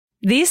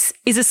This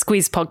is a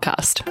Squiz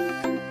podcast.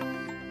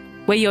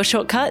 We're your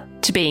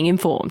shortcut to being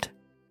informed.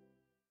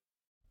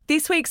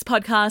 This week's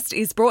podcast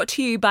is brought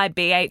to you by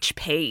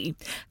BHP.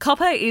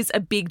 Copper is a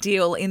big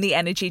deal in the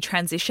energy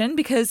transition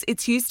because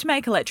it's used to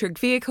make electric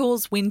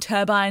vehicles, wind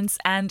turbines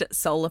and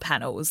solar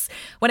panels.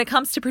 When it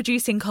comes to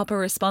producing copper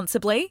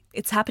responsibly,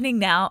 it's happening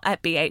now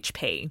at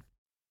BHP.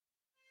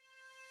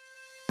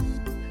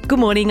 Good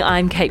morning,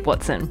 I'm Kate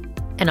Watson.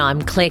 And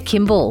I'm Claire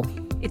Kimball.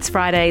 It's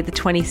Friday, the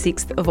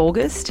 26th of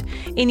August.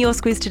 In your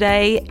Squiz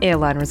today,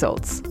 airline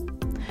results.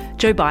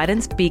 Joe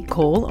Biden's big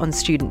call on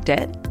student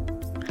debt.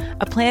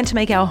 A plan to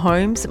make our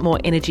homes more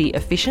energy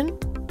efficient.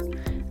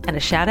 And a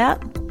shout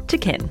out to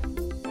Ken.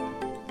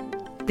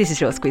 This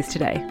is your Squiz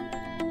today.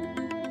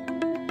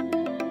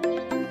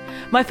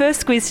 My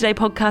first Squiz Today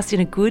podcast in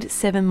a good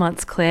 7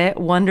 months, Claire.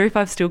 Wonder if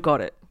I've still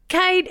got it.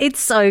 Kate, it's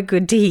so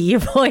good to hear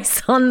your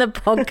voice on the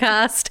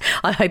podcast.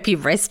 I hope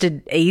you've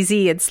rested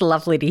easy. It's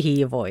lovely to hear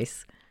your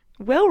voice.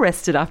 Well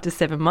rested after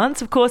 7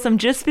 months. Of course, I'm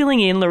just filling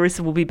in.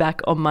 Larissa will be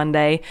back on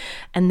Monday.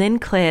 And then,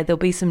 Claire, there'll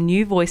be some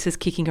new voices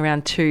kicking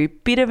around too.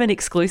 Bit of an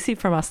exclusive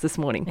from us this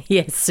morning.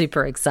 Yes,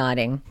 super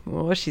exciting.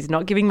 Oh, she's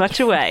not giving much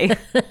away.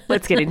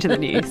 Let's get into the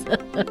news.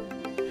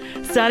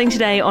 Starting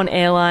today on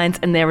airlines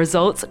and their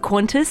results,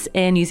 Qantas,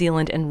 Air New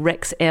Zealand and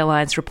Rex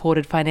Airlines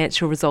reported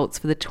financial results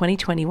for the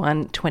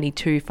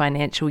 2021-22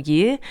 financial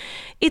year.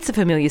 It's a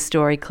familiar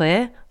story,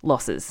 Claire.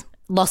 Losses.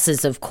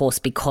 Losses, of course,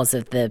 because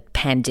of the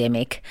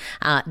pandemic.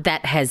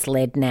 That has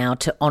led now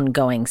to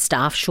ongoing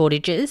staff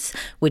shortages,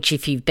 which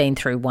if you've been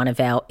through one of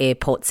our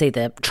airports,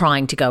 either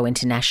trying to go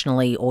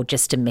internationally or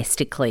just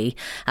domestically,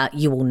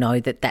 you will know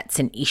that that's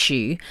an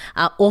issue.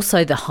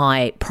 Also, the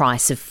high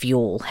price of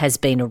fuel has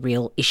been a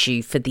real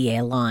issue for the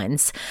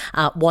airlines.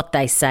 What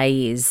they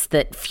say is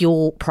that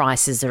fuel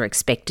prices are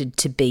expected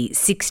to be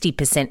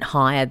 60%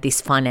 higher this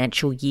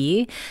financial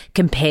year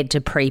compared to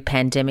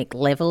pre-pandemic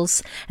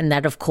levels. And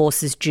that, of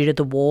course, is due to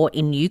the war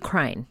in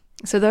Ukraine.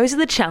 So those are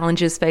the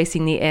challenges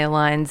facing the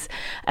airlines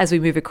as we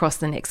move across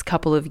the next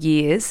couple of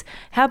years.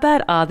 How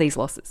bad are these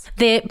losses?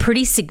 They're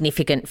pretty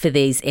significant for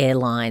these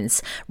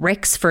airlines.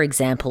 Rex, for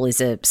example, is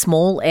a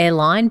small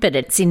airline, but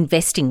it's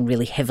investing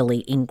really heavily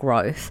in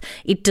growth.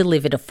 It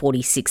delivered a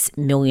 $46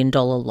 million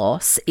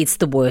loss. It's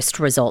the worst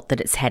result that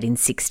it's had in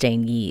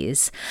 16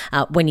 years.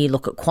 When you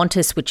look at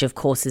Qantas, which of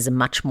course is a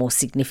much more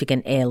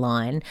significant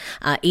airline,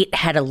 it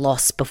had a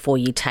loss before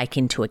you take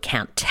into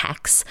account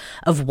tax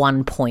of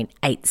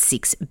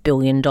 $1.86 billion.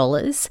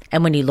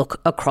 And when you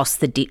look across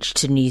the ditch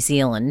to New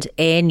Zealand,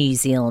 Air New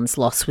Zealand's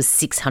loss was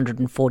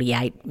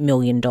 $648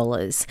 million.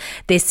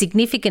 They're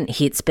significant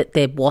hits, but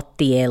they're what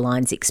the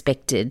airlines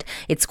expected.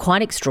 It's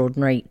quite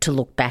extraordinary to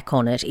look back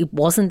on it. It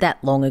wasn't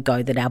that long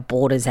ago that our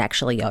borders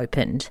actually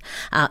opened.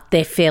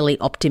 They're fairly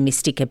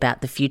optimistic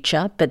about the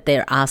future, but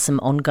there are some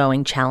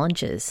ongoing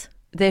challenges.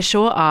 There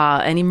sure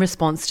are, and in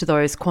response to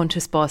those,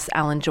 Qantas boss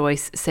Alan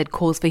Joyce said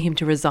calls for him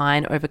to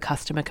resign over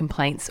customer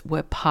complaints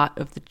were part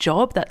of the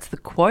job. That's the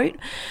quote.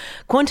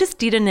 Qantas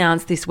did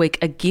announce this week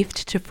a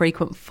gift to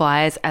frequent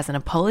flyers as an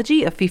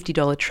apology, a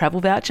 $50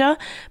 travel voucher.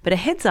 But a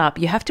heads up,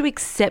 you have to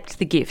accept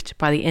the gift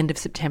by the end of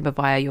September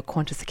via your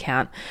Qantas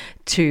account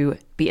to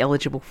be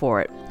eligible for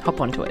it. Hop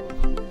onto it.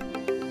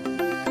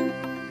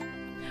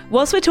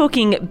 Whilst we're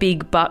talking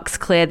big bucks,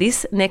 Claire,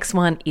 this next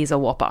one is a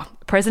whopper.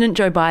 President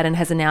Joe Biden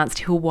has announced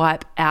he'll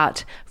wipe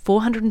out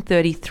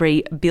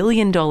 $433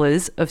 billion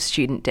of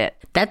student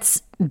debt.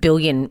 That's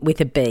billion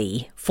with a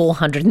B,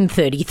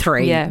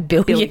 433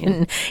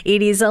 billion.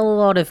 It is a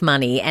lot of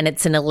money and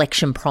it's an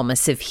election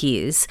promise of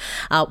his.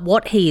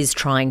 What he is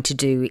trying to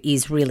do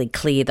is really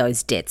clear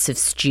those debts of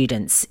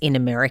students in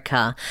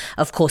America.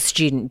 Of course,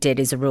 student debt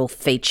is a real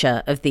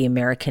feature of the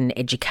American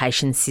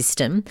education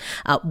system.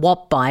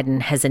 What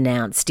Biden has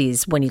announced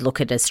is, when you look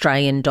at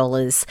Australian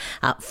dollars,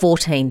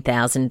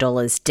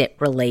 $14,000 debt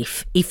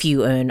relief if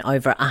you earn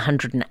over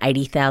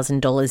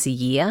 $180,000 a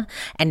year,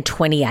 and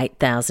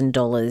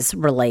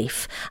 $28,000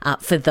 relief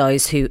for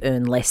those who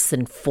earn less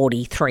than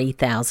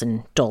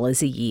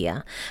 $43,000 a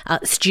year.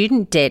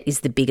 Student debt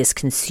is the biggest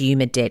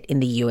consumer debt in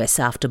the US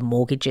after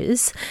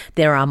mortgages.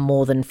 There are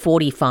more than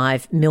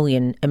 45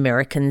 million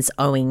Americans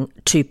owing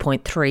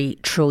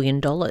 $2.3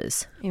 trillion.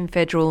 In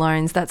federal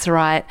loans, that's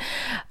right.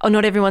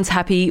 Not everyone's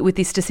happy with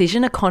this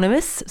decision.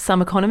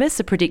 Some economists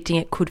are predicting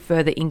it could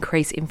further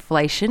increase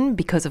inflation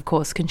because, of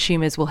course,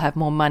 consumers will have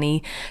more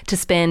money to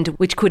spend,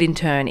 which could in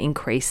turn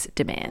increase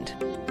demand.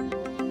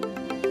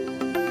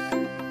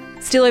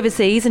 Still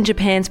overseas, and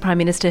Japan's Prime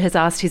Minister has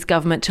asked his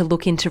government to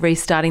look into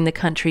restarting the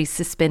country's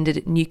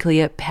suspended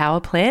nuclear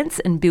power plants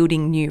and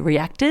building new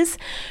reactors.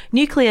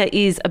 Nuclear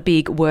is a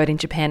big word in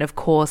Japan, of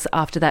course,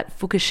 after that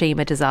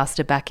Fukushima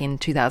disaster back in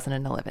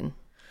 2011.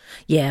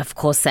 Yeah, of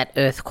course, that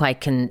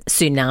earthquake and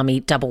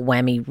tsunami double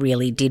whammy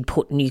really did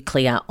put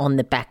nuclear on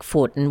the back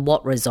foot. And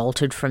what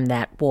resulted from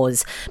that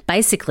was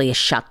basically a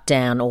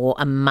shutdown or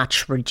a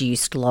much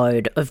reduced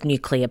load of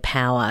nuclear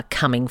power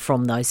coming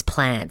from those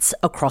plants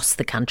across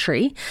the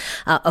country.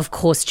 Of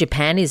course,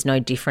 Japan is no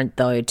different,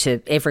 though,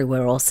 to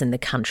everywhere else in the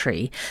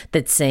country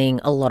that's seeing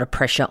a lot of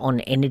pressure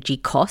on energy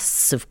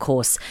costs. Of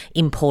course,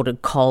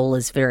 imported coal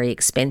is very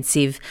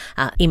expensive.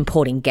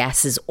 Importing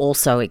gas is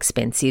also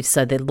expensive,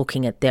 so they're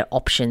looking at their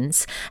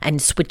options,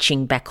 and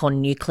switching back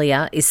on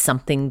nuclear is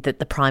something that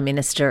the Prime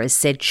Minister has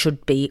said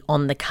should be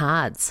on the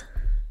cards.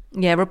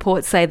 Yeah,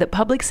 reports say that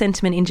public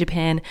sentiment in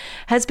Japan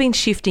has been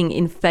shifting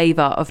in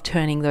favour of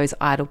turning those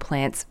idle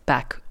plants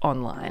back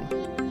online.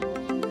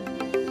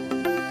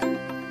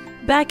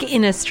 Back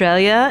in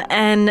Australia,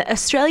 and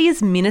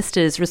Australia's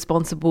ministers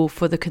responsible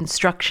for the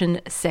construction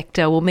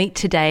sector will meet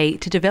today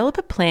to develop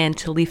a plan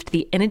to lift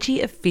the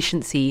energy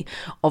efficiency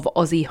of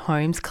Aussie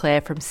homes, Claire,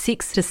 from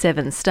 6 to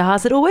 7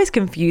 stars. It always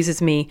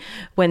confuses me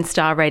when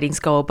star ratings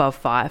go above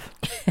 5.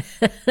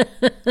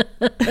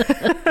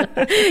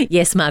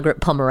 Yes, Margaret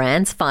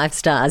Pomeranz, 5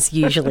 stars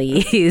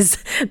usually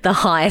is the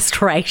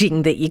highest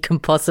rating that you can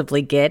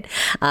possibly get.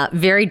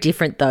 Very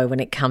different, though, when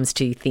it comes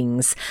to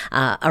things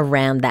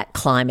around that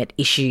climate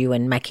issue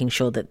and making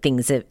sure that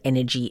things are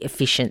energy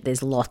efficient.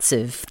 There's lots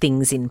of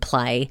things in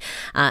play.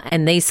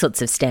 And these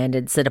sorts of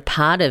standards that are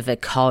part of a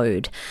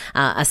code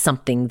are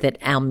something that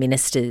our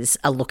ministers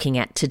are looking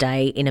at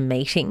today in a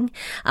meeting.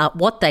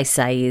 What they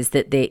say is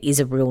that there is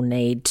a real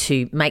need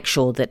to make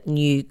sure that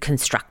new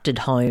constructed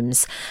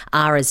homes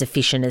are as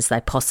efficient as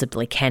they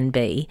possibly can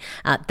be.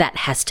 That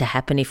has to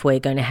happen if we're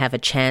going to have a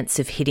chance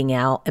of hitting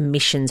our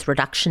emissions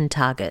reduction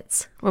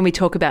targets. When we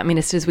talk about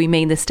ministers, we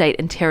mean the state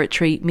and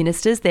territory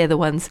ministers. They're the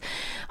ones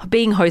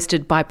being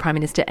hosted by Prime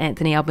Minister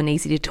Anthony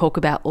Albanese to talk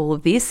about all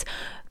of this.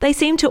 They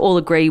seem to all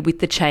agree with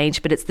the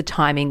change, but it's the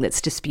timing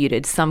that's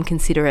disputed. Some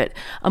consider it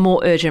a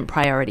more urgent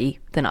priority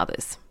than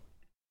others.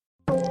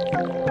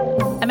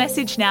 A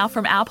message now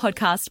from our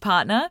podcast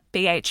partner,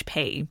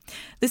 BHP.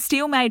 The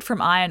steel made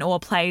from iron ore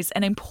plays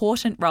an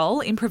important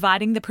role in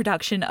providing the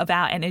production of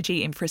our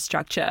energy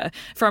infrastructure,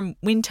 from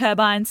wind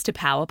turbines to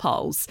power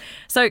poles.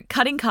 So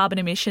cutting carbon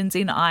emissions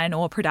in iron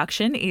ore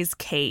production is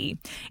key.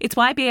 It's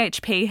why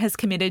BHP has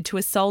committed to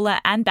a solar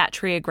and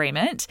battery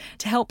agreement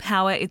to help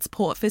power its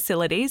port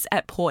facilities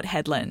at Port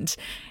Hedland.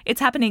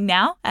 It's happening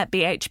now at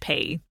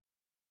BHP.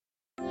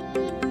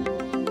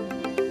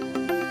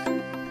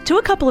 To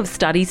a couple of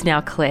studies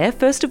now, Claire.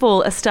 First of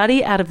all, a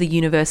study out of the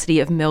University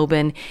of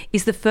Melbourne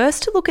is the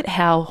first to look at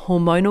how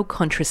hormonal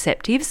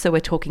contraceptives, so we're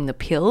talking the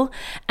pill,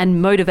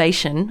 and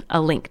motivation are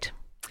linked.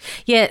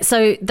 Yeah,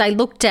 so they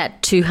looked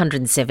at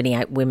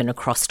 278 women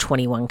across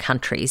 21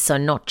 countries, so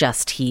not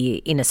just here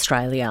in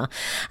Australia,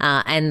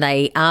 and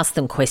they asked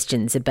them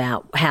questions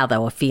about how they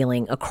were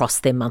feeling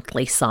across their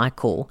monthly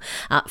cycle.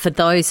 For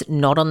those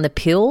not on the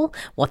pill,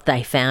 what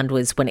they found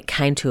was when it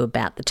came to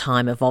about the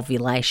time of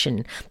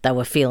ovulation, they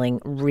were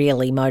feeling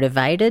really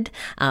motivated,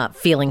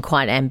 feeling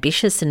quite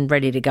ambitious and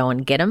ready to go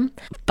and get them.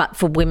 But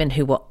for women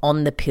who were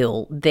on the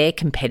pill, their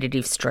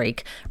competitive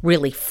streak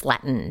really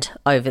flattened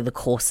over the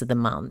course of the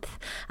month.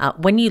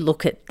 When you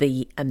look at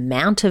the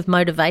amount of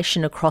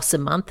motivation across a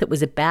month, it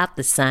was about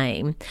the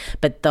same,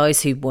 but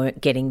those who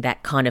weren't getting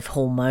that kind of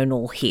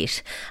hormonal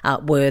hit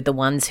were the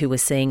ones who were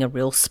seeing a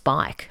real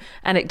spike.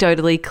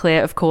 Anecdotally,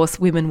 Claire, of course,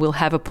 women will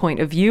have a point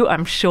of view,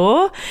 I'm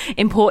sure.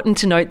 Important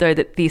to note, though,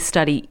 that this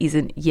study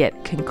isn't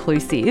yet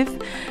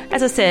conclusive.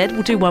 As I said,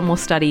 we'll do one more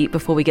study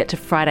before we get to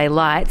Friday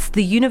Lights.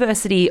 The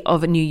University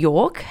of New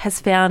York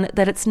has found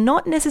that it's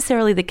not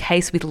necessarily the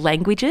case with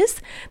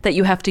languages that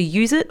you have to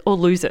use it or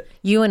lose it.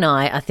 You and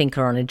I think,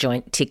 are on a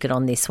joint ticket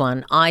on this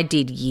one. I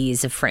did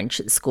years of French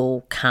at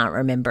school, can't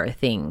remember a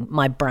thing.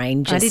 My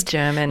brain just... I did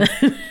German,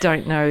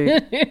 don't know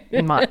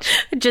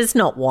much. Just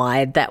not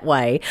wired that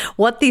way.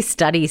 What this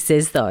study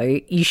says, though,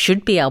 you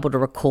should be able to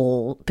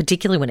recall,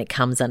 particularly when it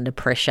comes under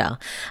pressure,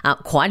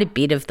 quite a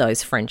bit of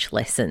those French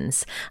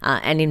lessons.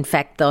 And in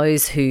fact,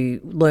 those who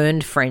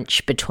learned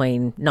French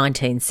between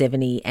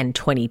 1970 and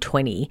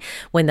 2020,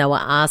 when they were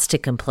asked to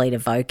complete a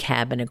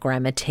vocab and a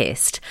grammar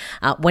test,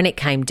 when it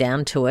came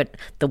down to it,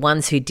 the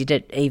ones who did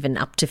it even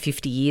up to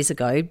 50 years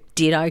ago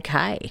did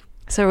okay.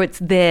 So it's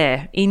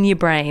there in your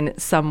brain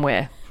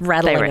somewhere.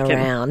 Rattling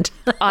around.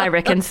 I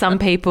reckon some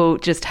people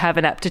just have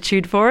an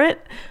aptitude for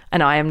it,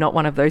 and I am not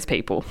one of those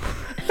people.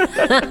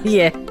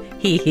 Yeah,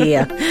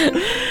 here.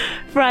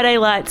 Friday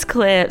Lights,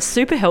 Claire,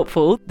 super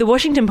helpful. The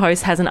Washington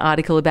Post has an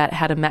article about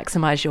how to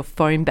maximise your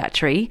phone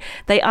battery.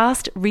 They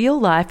asked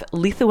real-life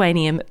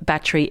Lithuanian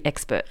battery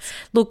experts.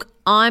 Look,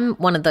 I'm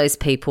one of those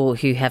people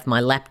who have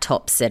my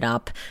laptop set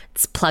up,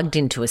 it's plugged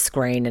into a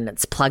screen and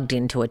it's plugged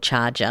into a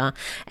charger,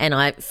 and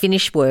I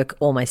finish work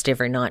almost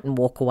every night and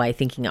walk away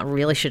thinking I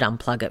really should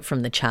unplug it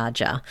from the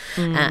charger.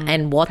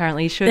 And what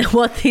apparently you should.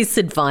 What this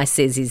advice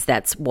says is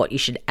that's what you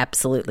should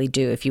absolutely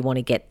do if you want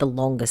to get the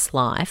longest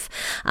life.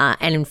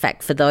 And in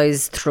fact, for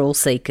those thrill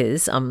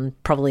seekers, I'm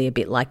probably a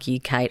bit like you,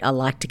 Kate. I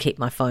like to keep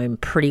my phone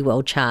pretty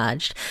well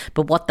charged,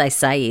 but what they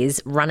say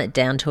is run it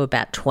down to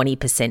about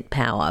 20%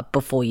 power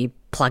before you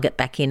plug it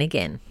back in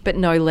again. But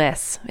no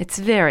less. It's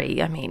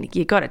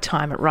you got to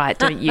time it right,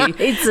 don't you?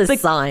 It's a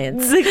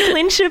science. The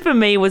clincher for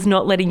me was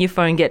not letting your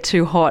phone get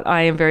too hot.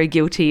 I am very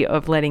guilty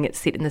of letting it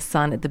sit in the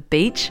sun at the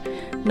beach.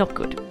 Not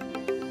good.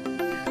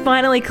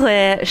 Finally,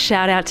 Claire,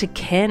 shout out to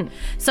Ken.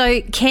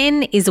 So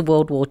Ken is a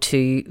World War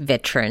II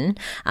veteran.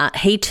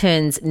 He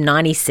turns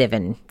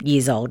 97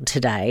 years old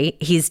today.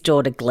 His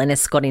daughter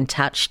Glennis got in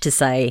touch to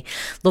say,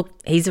 look,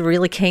 he's a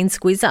really keen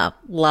squizzer,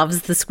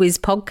 loves the Squiz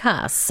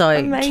podcast. So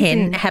amazing.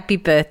 Ken, happy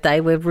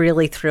birthday. We're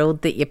really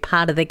thrilled that you're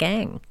part of the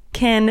gang.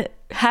 Ken,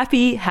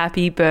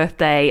 happy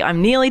birthday. I'm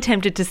nearly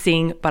tempted to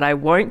sing, but I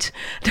won't.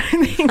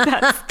 Don't think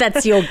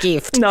that's your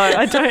gift. No,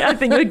 I don't. I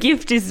think your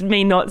gift is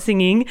me not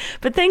singing.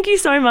 But thank you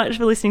so much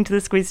for listening to the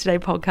Squiz Today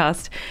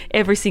podcast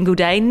every single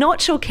day.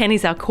 Not sure Ken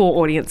is our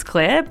core audience,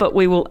 Claire, but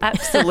we will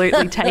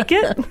absolutely take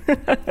it.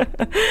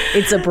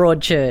 It's a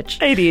broad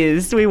church. It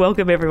is. We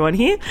welcome everyone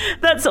here.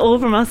 That's all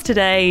from us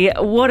today.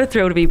 What a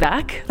thrill to be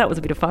back. That was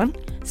a bit of fun.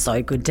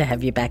 So good to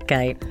have you back,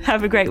 Kate.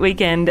 Have a great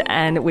weekend,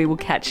 and we will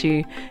catch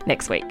you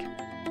next week.